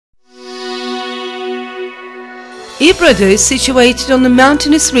Ibradı is situated on the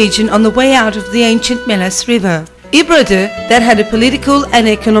mountainous region on the way out of the ancient Melas River. Ibradı, that had a political and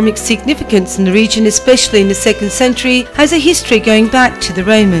economic significance in the region, especially in the 2nd century, has a history going back to the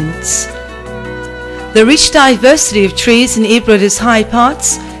Romans. The rich diversity of trees in Ibradı's high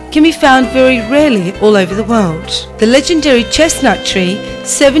parts can be found very rarely all over the world. The legendary chestnut tree,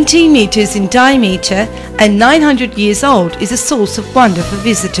 17 meters in diameter and 900 years old, is a source of wonder for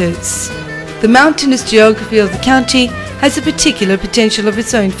visitors. The mountainous geography of the county has a particular potential of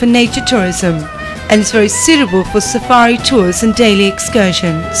its own for nature tourism and is very suitable for safari tours and daily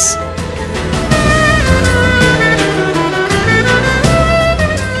excursions.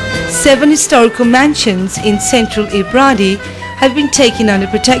 Seven historical mansions in central Ibradı have been taken under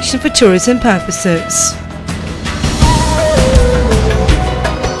protection for tourism purposes.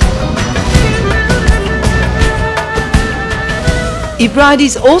 Ibradı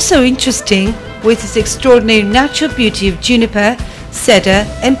is also interesting with its extraordinary natural beauty of juniper, cedar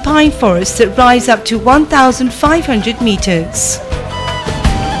and pine forests that rise up to 1,500 meters.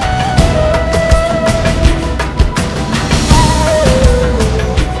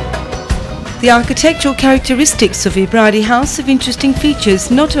 The architectural characteristics of Ibradı House have interesting features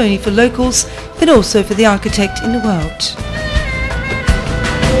not only for locals but also for the architect in the world.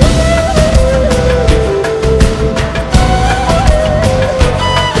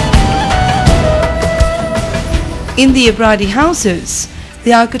 In the Ibradı houses,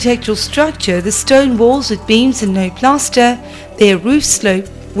 the architectural structure, the stone walls with beams and no plaster, their roof slope,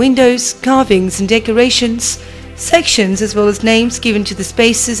 windows, carvings and decorations, sections as well as names given to the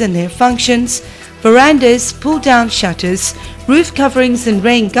spaces and their functions, verandas, pull-down shutters, roof coverings and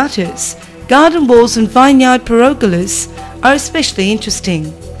rain gutters, garden walls and vineyard pergolas are especially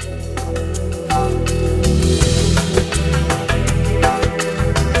interesting.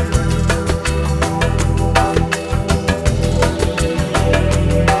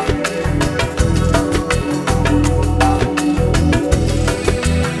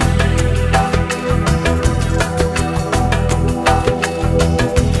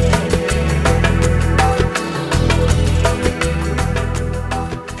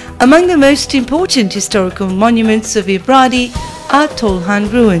 Among the most important historical monuments of Ibradı are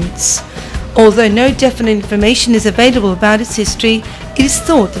Tolhan ruins. Although no definite information is available about its history, it is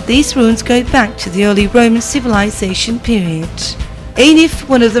thought that these ruins go back to the early Roman civilization period. Elif,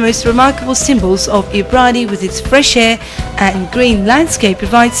 one of the most remarkable symbols of Ibradı with its fresh air and green landscape,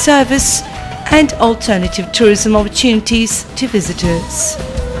 provides service and alternative tourism opportunities to visitors.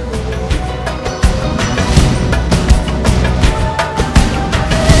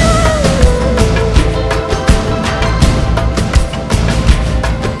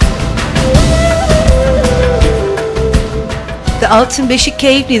 The Altınbaşı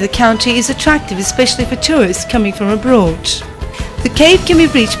cave near the county is attractive, especially for tourists coming from abroad. The cave can be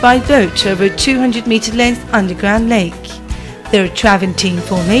reached by boat over a 200-meter length underground lake. There are travertine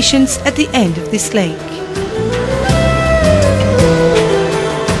formations at the end of this lake.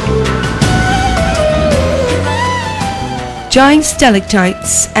 Giant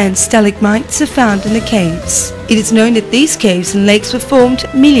stalactites and stalagmites are found in the caves. It is known that these caves and lakes were formed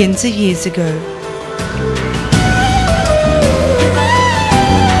millions of years ago.